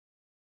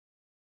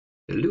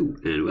Hello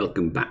and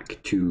welcome back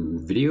to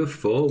video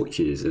 4, which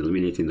is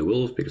eliminating the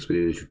wolves, because we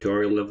did a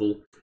tutorial level,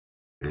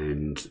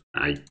 and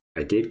I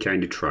did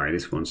kind of try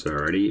this once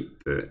already,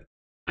 but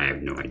I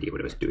have no idea what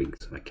I was doing,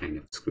 so I kind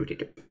of screwed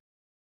it up.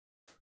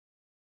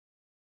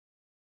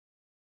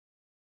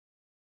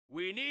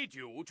 We need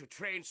you to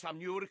train some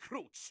new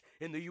recruits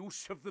in the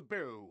use of the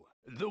bow.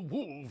 The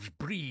wolves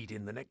breed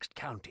in the next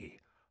county.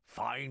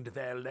 Find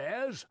their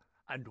lairs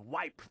and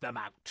wipe them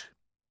out.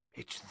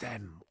 It's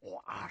them or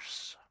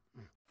us.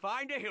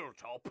 Find a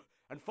hilltop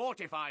and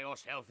fortify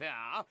yourself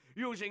there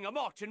using a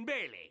mott and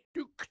bailey.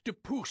 Duke de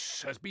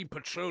Pouce has been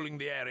patrolling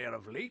the area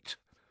of late,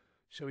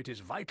 so it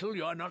is vital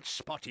you are not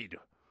spotted,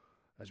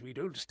 as we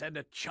don't stand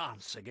a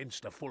chance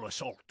against a full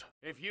assault.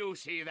 If you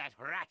see that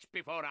rat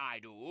before I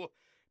do,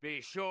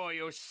 be sure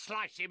you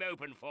slice him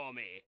open for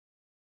me.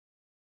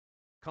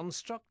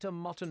 Construct a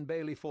mott and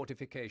bailey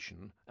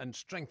fortification and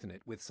strengthen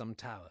it with some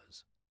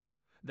towers.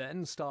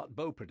 Then start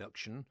bow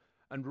production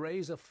and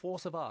raise a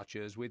force of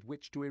archers with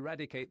which to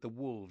eradicate the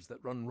wolves that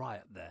run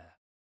riot there.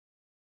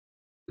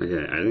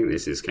 Okay, I think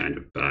this is kind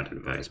of bad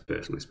advice,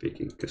 personally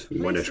speaking, because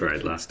from what I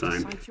tried last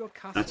time,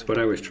 that's what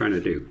I was trying to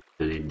do,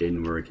 and it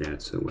didn't work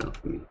out so well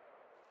for me.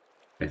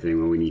 I think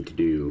what we need to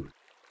do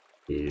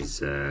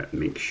is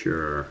make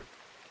sure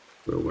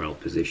we're well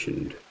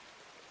positioned.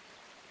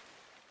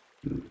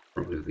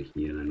 Probably over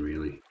here then,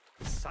 really.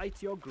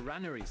 Cite your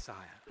granary, sire.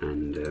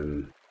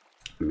 And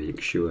make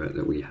sure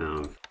that we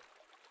have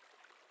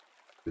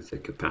the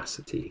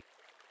capacity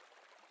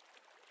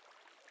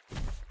to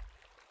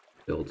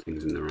build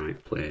things in the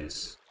right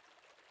place.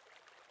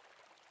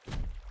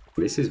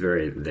 This is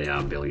very, they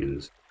are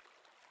billions.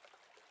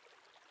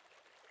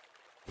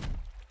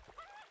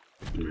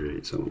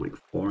 Alright, so like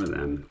 4 of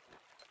them.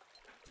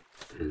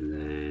 And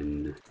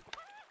then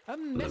a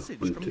message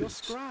from your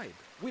scribe.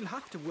 We'll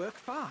have to work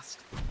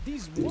fast.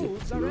 These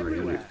wolves are already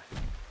everywhere.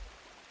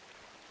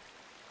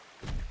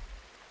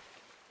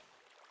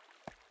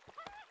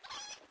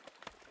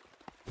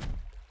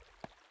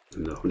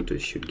 And the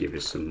hunters should give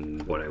us some,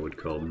 what I would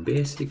call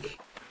basic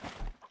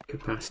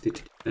capacity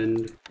to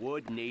defend.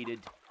 Wood needed.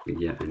 We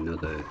get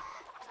another,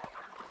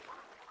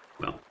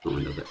 well,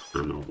 not another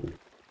animal. We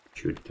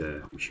should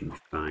be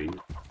fine,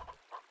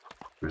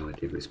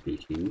 relatively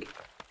speaking.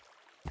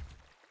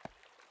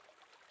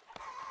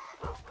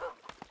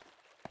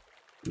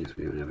 Yes,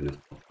 we don't have enough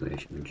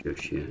population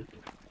just yet.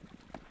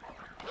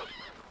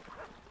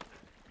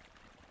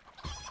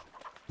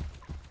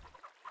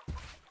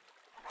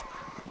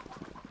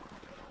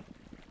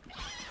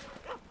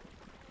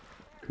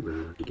 Come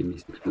on, give me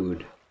 6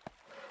 wood.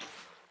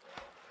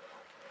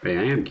 Hey,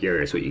 I am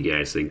curious what you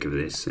guys think of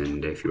this,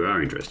 and if you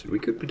are interested, we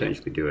could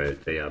potentially do a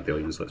They Are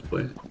Billions Let's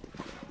Play.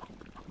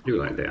 I do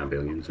like They Are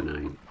Billions, and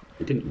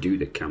I didn't do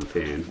the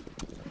campaign.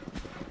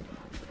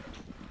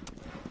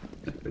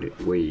 I put it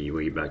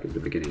way back at the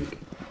beginning,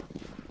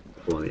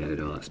 before they added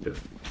all that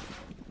stuff.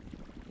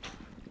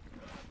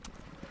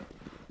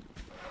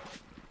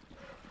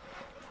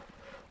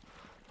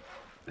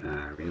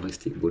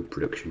 Realistic wood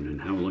production and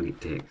how long it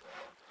takes.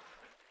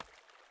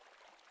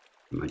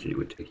 Imagine it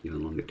would take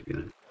even longer, to be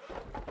honest.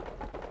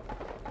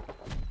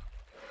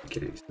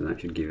 Okay, so that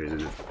should give us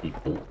enough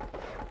people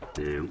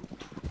now.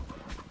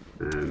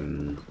 I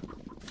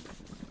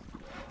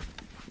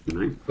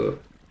might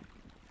put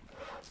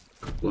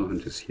a couple of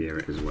hunters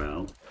here as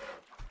well,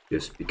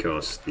 just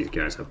because these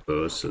guys have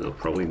bows, so they'll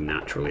probably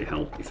naturally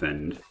help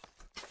defend.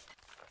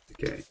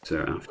 Okay,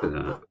 so after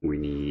that we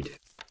need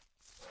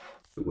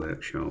the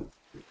workshop.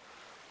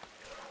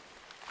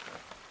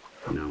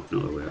 No,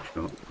 not the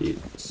workshop,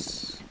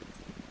 it's...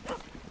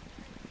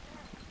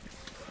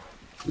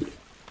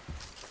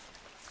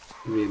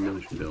 Maybe a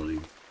military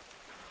building.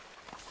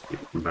 Yeah,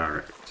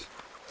 barracks.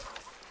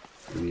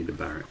 We need a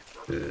barracks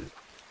first.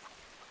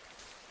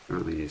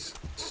 Apparently it's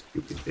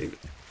stupid big.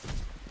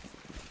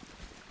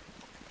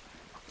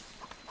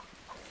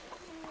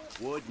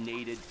 Wood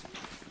needed.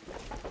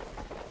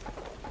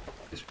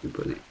 Guess we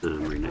put the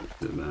armory next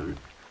to the barracks.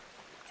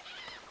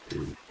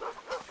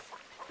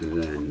 And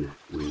then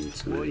we need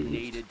some of these.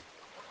 Needed.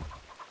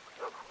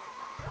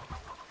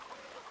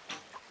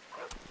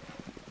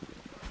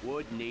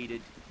 Wood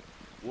needed.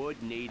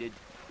 Wood needed.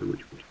 How much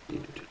wood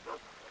needed?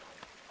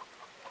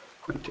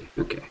 20,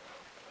 okay.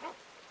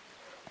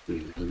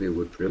 Need a little bit of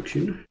wood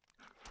production.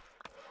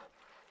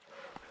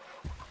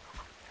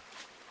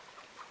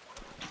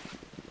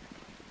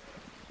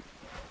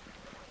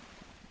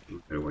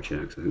 Better watch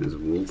out, because I think there's a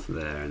wolf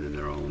there, and then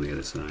they're all on the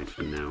other side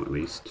for now, at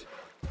least.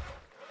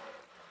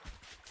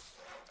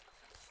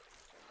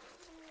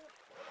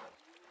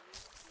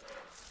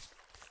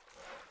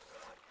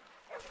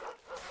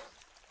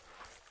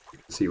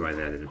 See why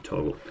they added a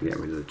toggle to get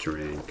rid of the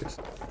terrain, because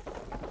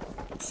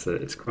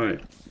it's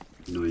quite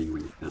annoying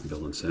when you can't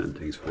build on certain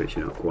things for which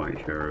you're not quite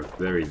sure of.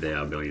 Very They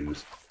Are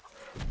Billions.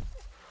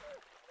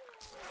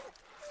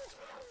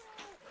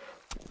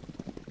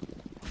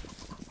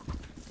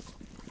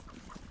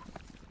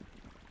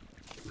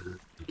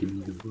 Give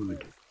me the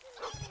wood.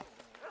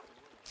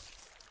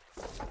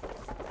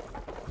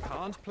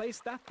 Can't place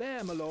that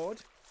there, my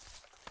lord.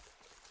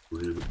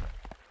 Why not?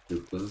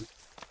 Too close.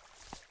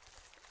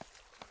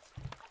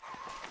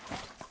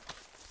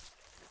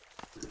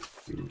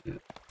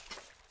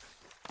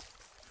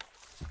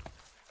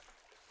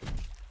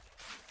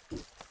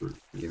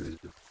 Give us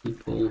the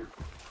people.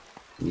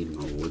 Need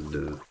more wood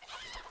though.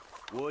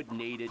 Wood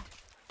needed.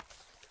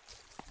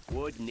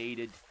 Wood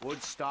needed.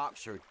 Wood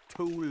stocks are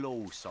too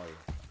low, sire.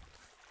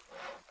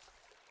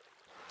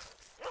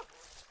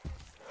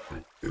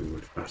 I do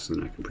wood faster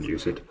than I can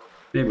produce it.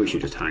 Maybe we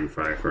should just hang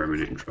fire for a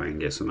minute and try and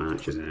get some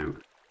archers out.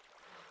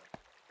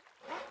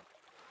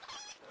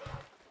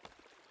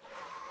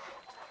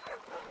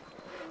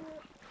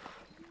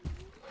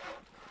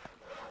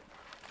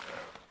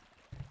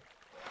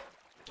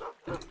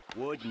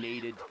 Wood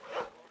needed.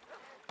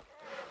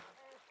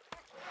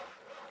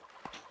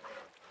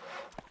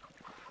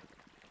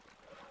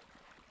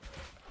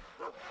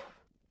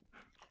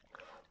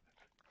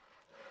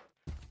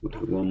 We'll do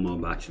one more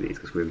batch of these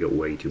because we've got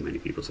way too many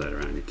people sat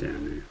around in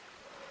town now.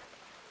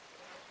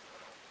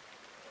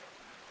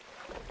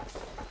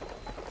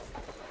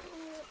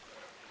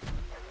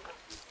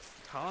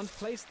 Can't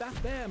place that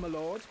there, my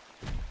lord.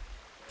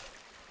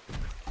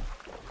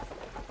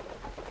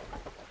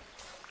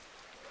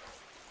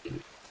 Okay,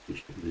 we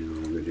should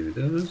no longer do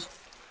those.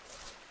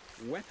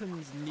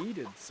 Weapons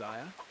needed,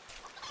 sire.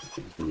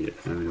 Okay, need it.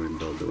 How do we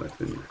build the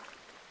weapon?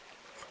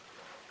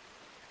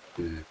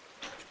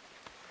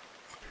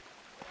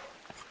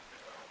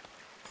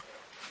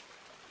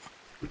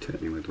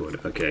 Returning with wood.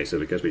 Okay, so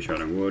because we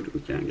shot on wood,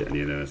 we can't get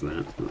any of those.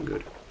 That's not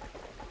good.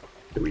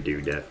 So we do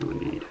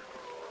definitely need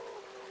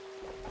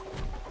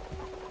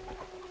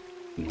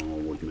more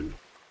woodmen.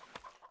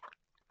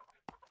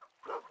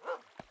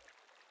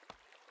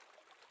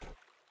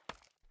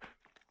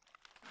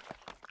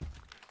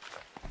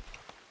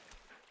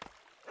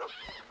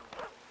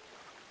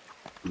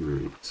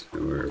 Right, so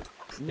we're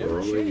No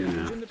probably change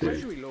gonna in the have to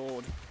treasury,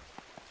 lord.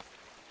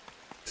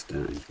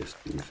 start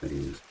adjusting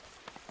things.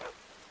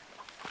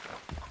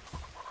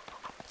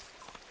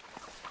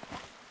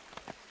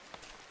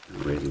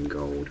 Raising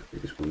gold,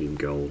 because we'll need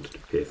gold to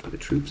pay for the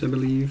troops, I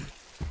believe.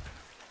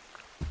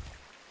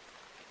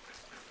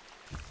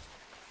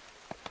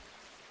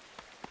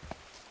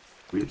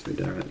 We actually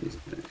direct these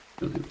guys.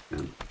 I don't think we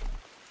can.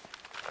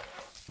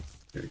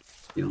 They're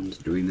Yon's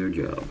doing their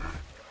job.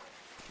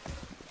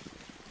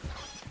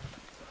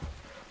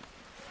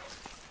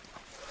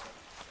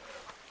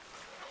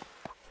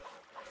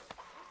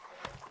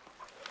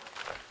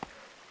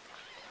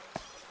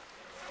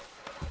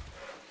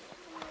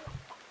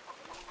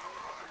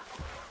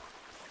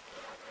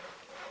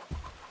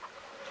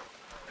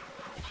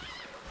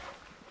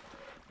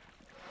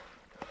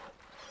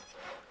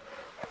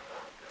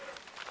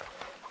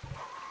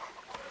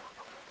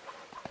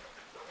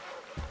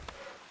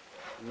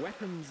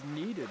 Weapons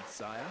needed,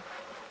 sire.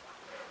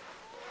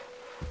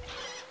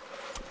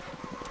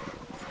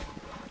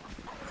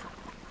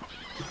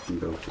 Taking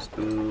bow to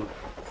store.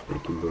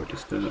 Taking bow to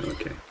store.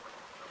 Okay.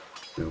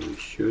 So we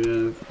should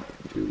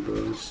have 2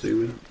 bows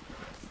soon.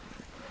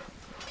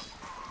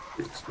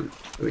 Excellent.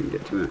 So we can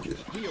get 2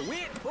 archers. We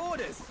await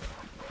orders.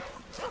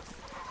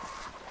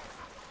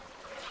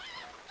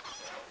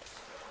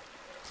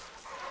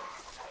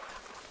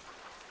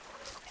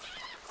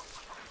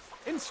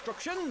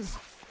 Instructions.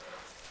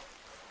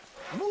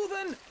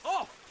 Moving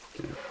off.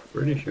 Okay,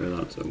 pretty sure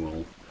that's a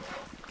wall.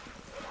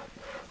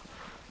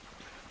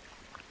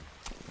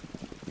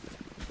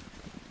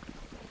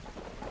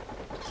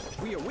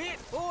 We await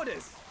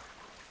orders.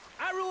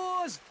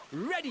 Arrows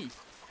ready.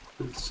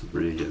 That's some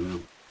range as well.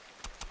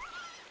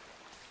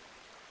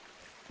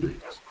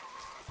 Nice.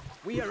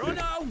 We are on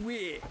our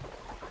way.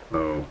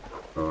 Oh,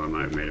 I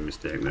might have made a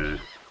mistake there.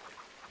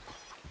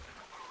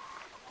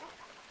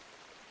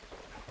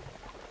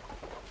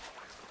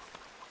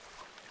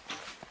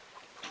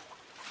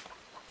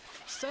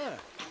 Sir,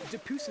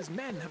 Depuce's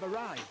men have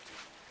arrived.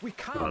 We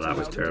can't Oh, that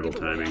was allow them terrible to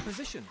give away timing. our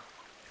position.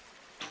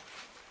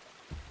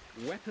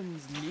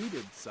 Weapons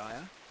needed,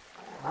 sire.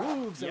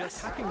 Wolves are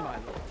attacking my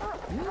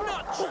lord.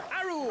 Notch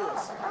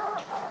arrows!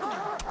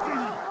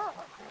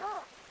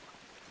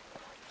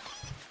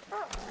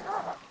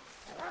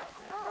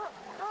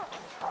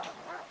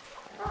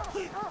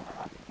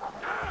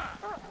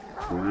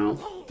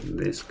 Well,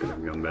 this could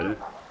have gone better.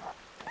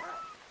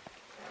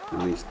 At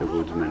least the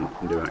woodsmen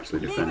do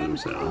actually defend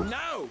themselves.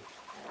 Now!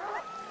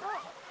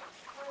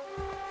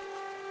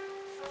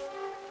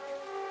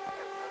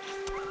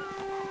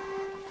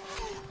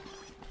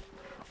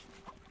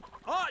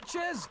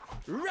 Archers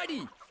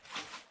ready!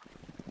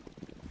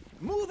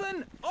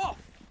 Moving off!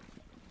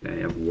 Okay, I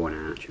have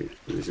 1 archer.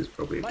 This is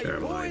probably a My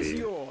terrible boy is idea.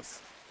 yours.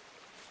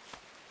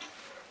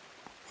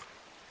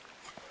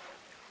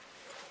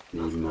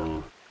 Need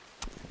more.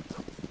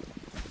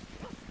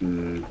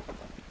 Hmm.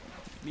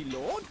 Me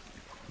lord?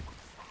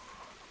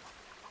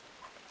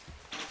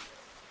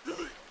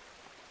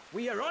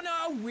 We are on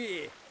our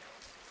way.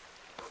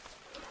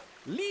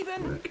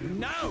 Leaving Okay.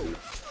 now.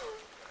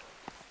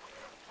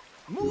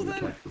 We'll Moving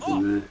attack off.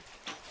 from there.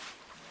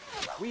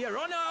 We are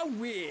on our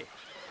way.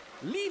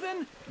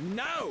 Leaving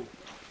now.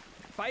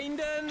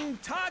 Finding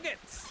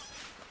targets.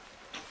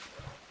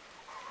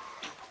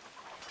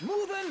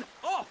 Moving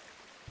off.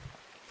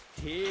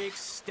 Take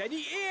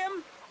steady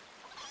aim.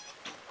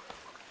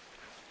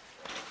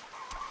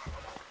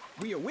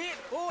 We await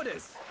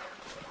orders.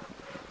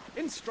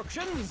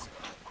 Instructions.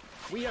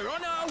 We are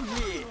on our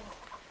way.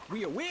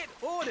 We await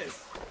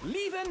orders.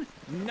 Leaving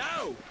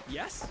now.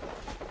 Yes?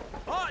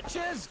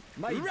 Archers,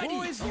 my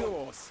bow is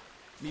yours.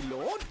 Me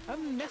lord, a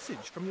message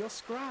from your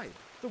scribe.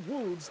 The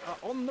wolves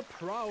are on the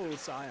prowl,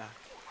 sire.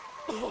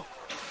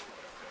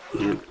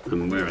 Yeah,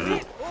 I'm aware of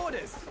that.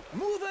 Orders.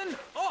 Moving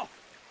off.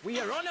 We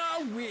are on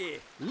our way.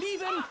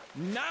 Leaving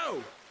now.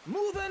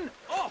 Moving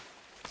off.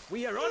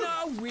 We are on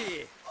our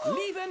way.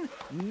 Leaving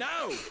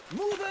now.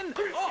 Moving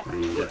off.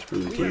 I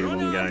desperately We are kill on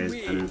one our guy is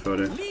way. cannon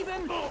fodder.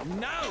 Leaving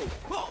now.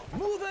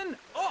 Moving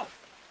off.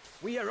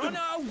 We are on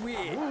our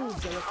way.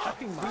 Wolves are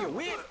attacking. We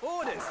await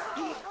orders.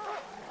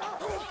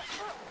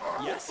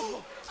 Yes.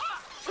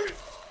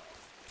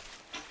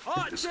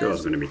 The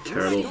score's going to be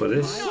terrible for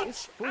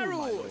this.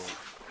 Arrows.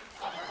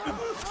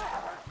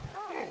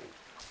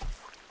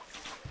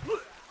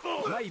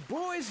 My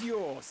bow is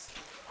yours.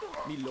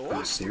 Me lord.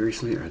 Oh,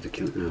 seriously? Are they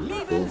killing?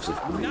 No, the wolves have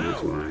gone.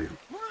 That's why.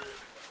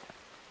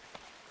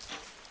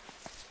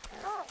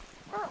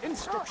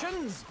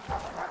 Instructions.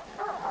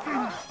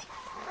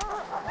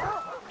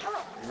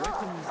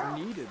 Weapons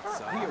needed,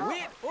 sir. We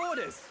await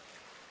orders.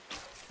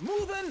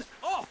 Moving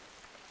off.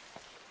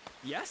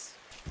 Yes.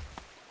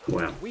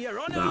 Well, We are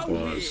on that our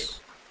was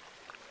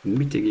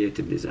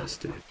mitigated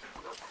disaster.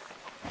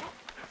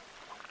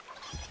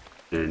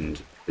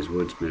 And his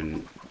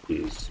woodsman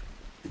is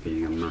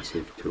being a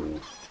massive tool.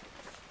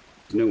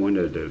 It's no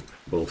wonder the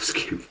wolves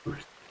came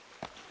first.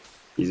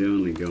 He's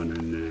only gone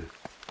and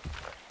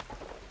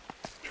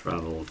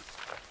travelled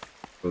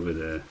over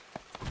the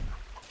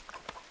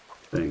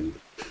thing.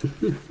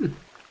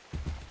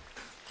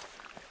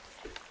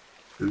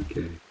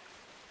 Okay.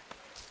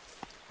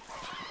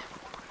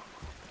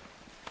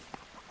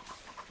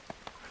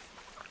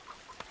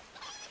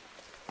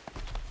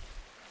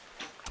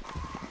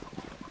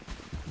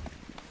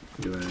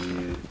 Do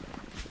I...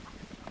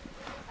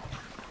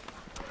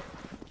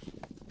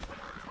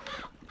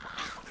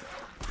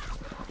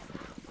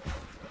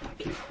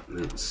 Okay,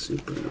 that's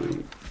super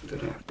annoying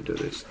that I have to do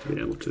this to be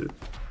able to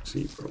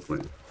see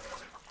properly.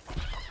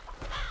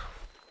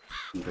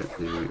 But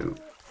there we go.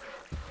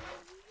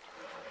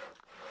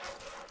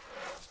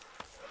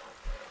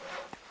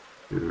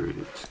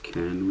 Alright,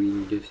 can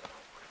we just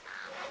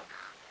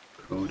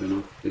cordon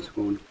off this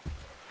one?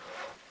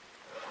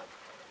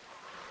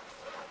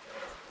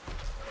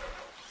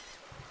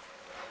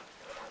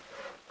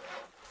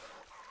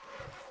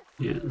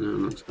 Yeah, no,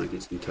 looks like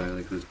it's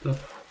entirely closed up.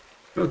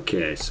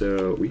 Okay,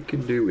 so we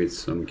could do with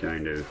some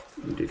kind of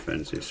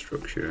defensive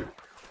structure,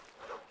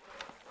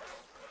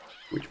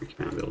 which we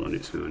can't build on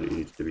its own. It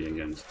needs to be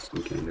against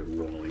some kind of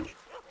wallage.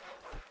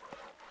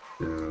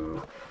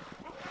 So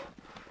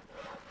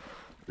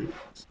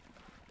let's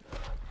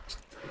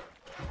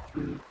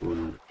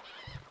on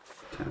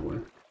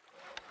tower.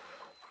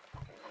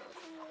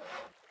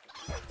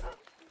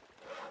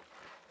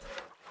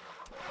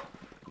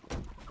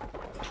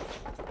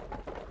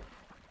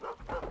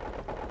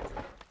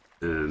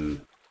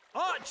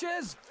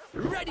 Archers,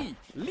 ready.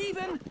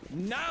 Leaving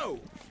now.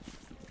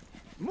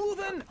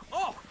 Moving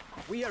off.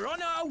 We are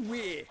on our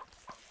way.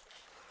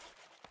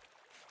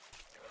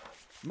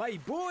 My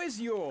bow is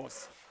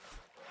yours.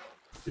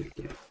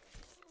 Okay.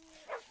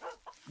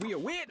 We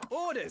await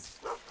orders.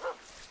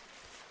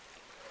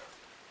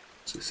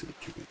 So it's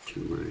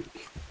looking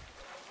like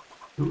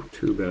not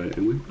too bad,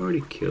 and we've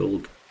already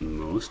killed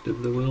most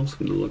of the wolves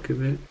from the look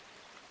of it.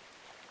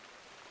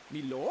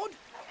 Me lord,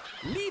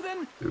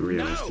 leaving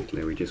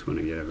Realistically, now. we just want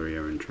to get over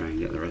here and try and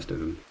get the rest of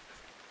them.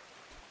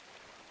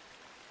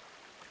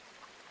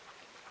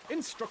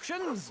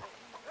 Instructions.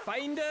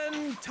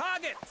 Finding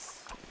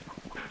targets.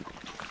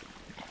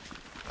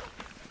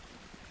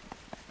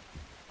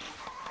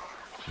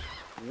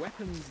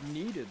 Weapons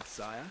needed,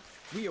 sire.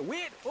 We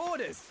await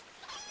orders.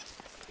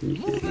 You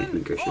can't even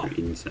Moving go off.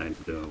 inside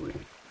the doorway.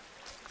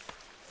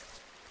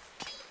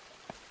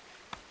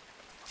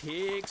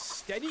 Take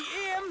steady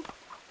aim.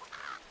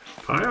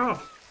 Fire!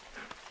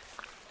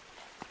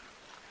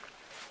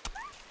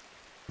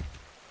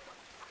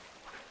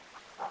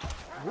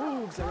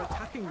 Wolves are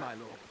attacking, my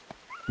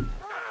lord.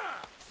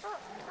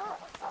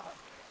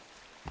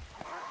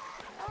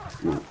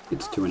 Well,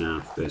 it's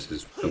 2.5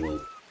 versus a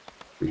wolf.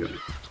 We got it.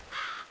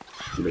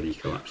 But he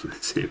collapsed at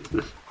the same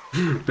time.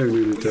 I'm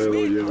doing a We terrible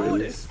await job at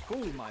orders, this.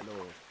 full, my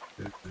lord.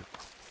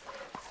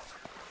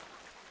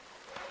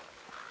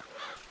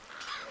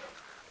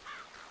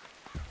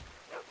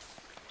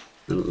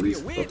 Well, at least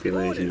the await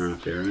population are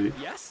orders. happy, right?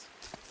 Yes.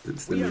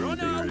 That's the We are main on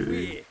thing, our right?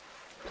 way.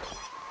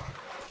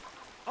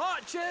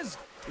 Archers,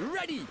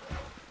 ready.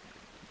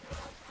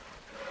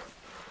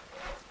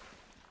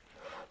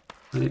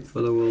 Fight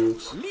for the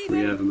wolves. We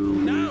Leaving have them all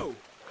now. now.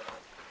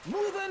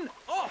 Moving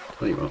off.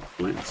 Tell you what,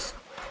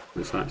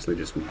 let's actually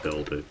just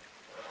build a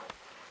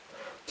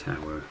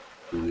tower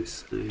on this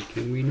side,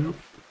 can we not?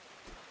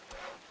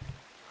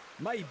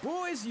 My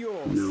boy's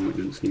yours. No, it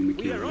doesn't seem we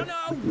can. We are on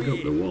our We can go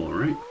up the way. wall,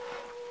 right?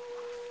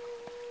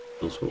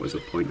 Also, what was the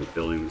point of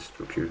building the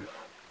structure?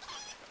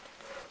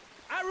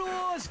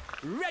 Arrows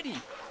ready.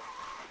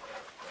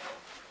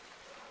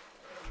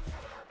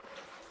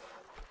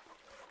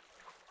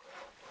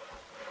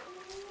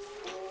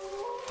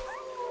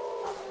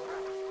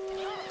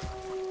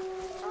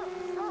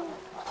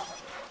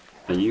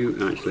 Are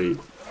you actually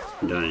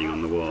dying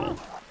on the wall?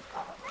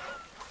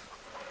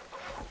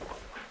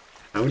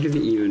 How did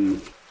it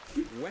even...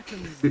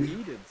 Weapons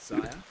needed,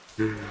 sire.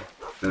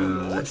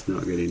 let's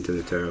not get into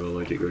the terrible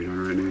logic going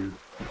on right now.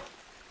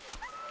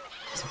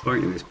 What's the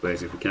point of this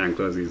place if we can't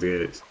close these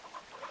gates?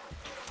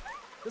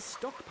 The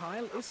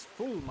stockpile is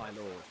full, my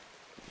lord.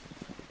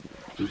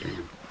 Okay,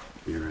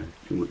 you're right.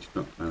 Too much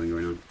stockpiling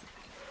going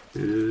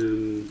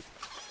on.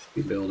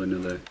 We build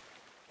another...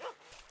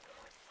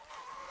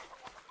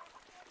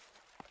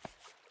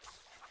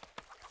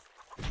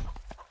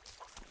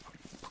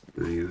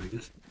 There you go, I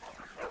guess.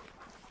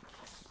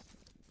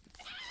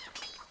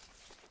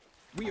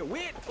 We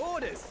await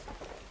orders.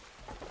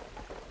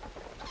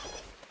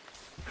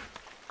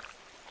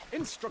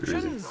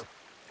 Instructions.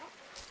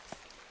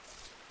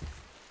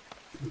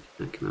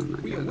 I command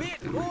that We guy,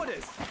 await don't we?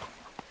 orders.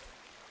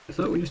 I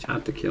thought we just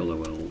had to kill the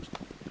wolves.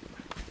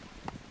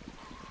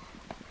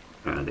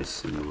 Ah, there's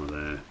some more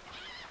there.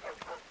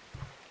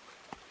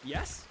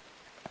 Yes.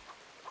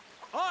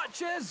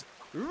 Archers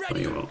Tell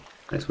ready. you what,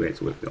 let's wait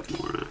till we've got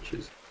more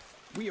archers.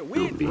 We Not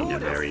await been a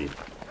orders. very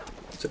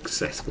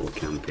successful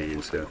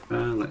campaign so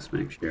far. Let's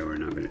make sure we're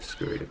not going to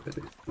screw it up at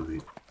this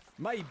point.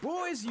 My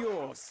boy's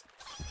yours.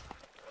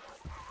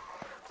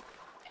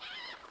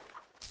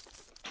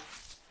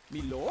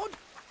 Me lord.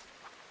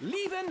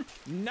 Leaving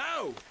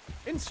now.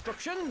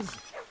 Instructions.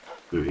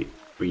 Right,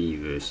 3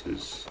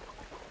 versus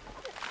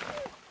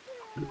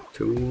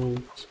 2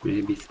 wolves,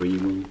 maybe 3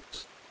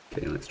 wolves.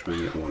 Okay, let's try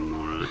and get one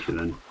more archer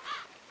then.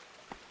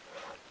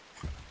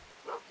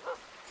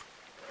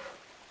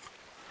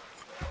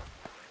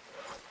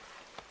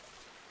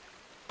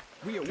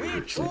 We await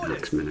Actually, orders.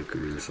 axemen are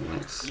coming, so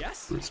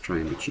let's try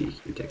and be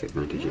cheeky and take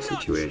advantage of the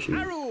Nuts, situation.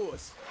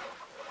 arrows.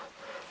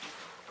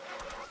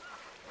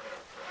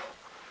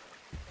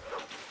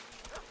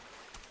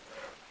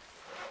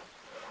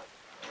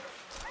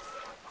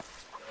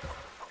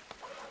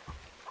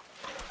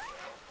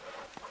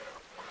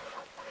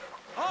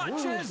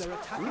 Archers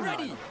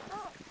ready.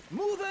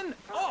 Moving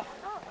off.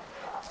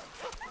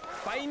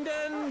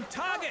 Finding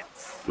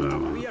targets. Well,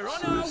 We are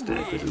it's on a our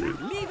mistake, way. isn't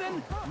it?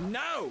 Leaving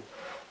now.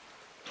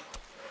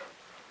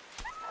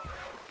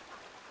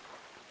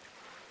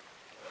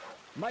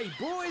 My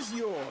boy's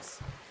yours.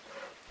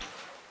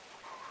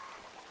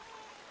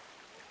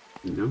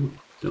 No,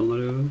 still not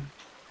over.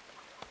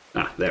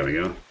 Ah, there we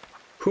go.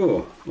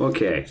 Whew,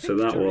 okay, so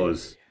that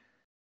was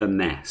a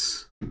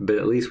mess. But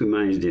at least we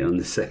managed it on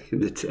the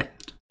second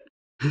attempt.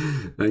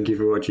 Thank you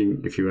for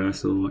watching. If you are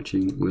still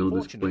watching, we'll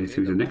just play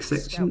through the next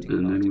section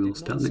and then we'll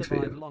start the next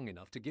video. long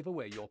enough to give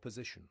away your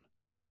position,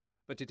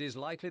 but it is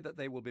likely that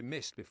they will be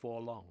missed before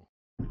long.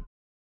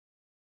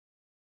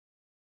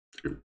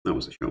 That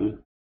was a short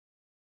one.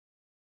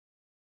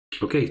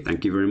 Okay,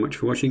 thank you very much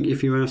for watching.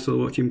 If you are still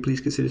watching, please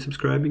consider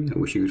subscribing. I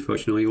wish you good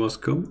fortune all you was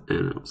to come,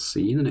 and I'll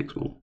see you in the next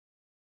one.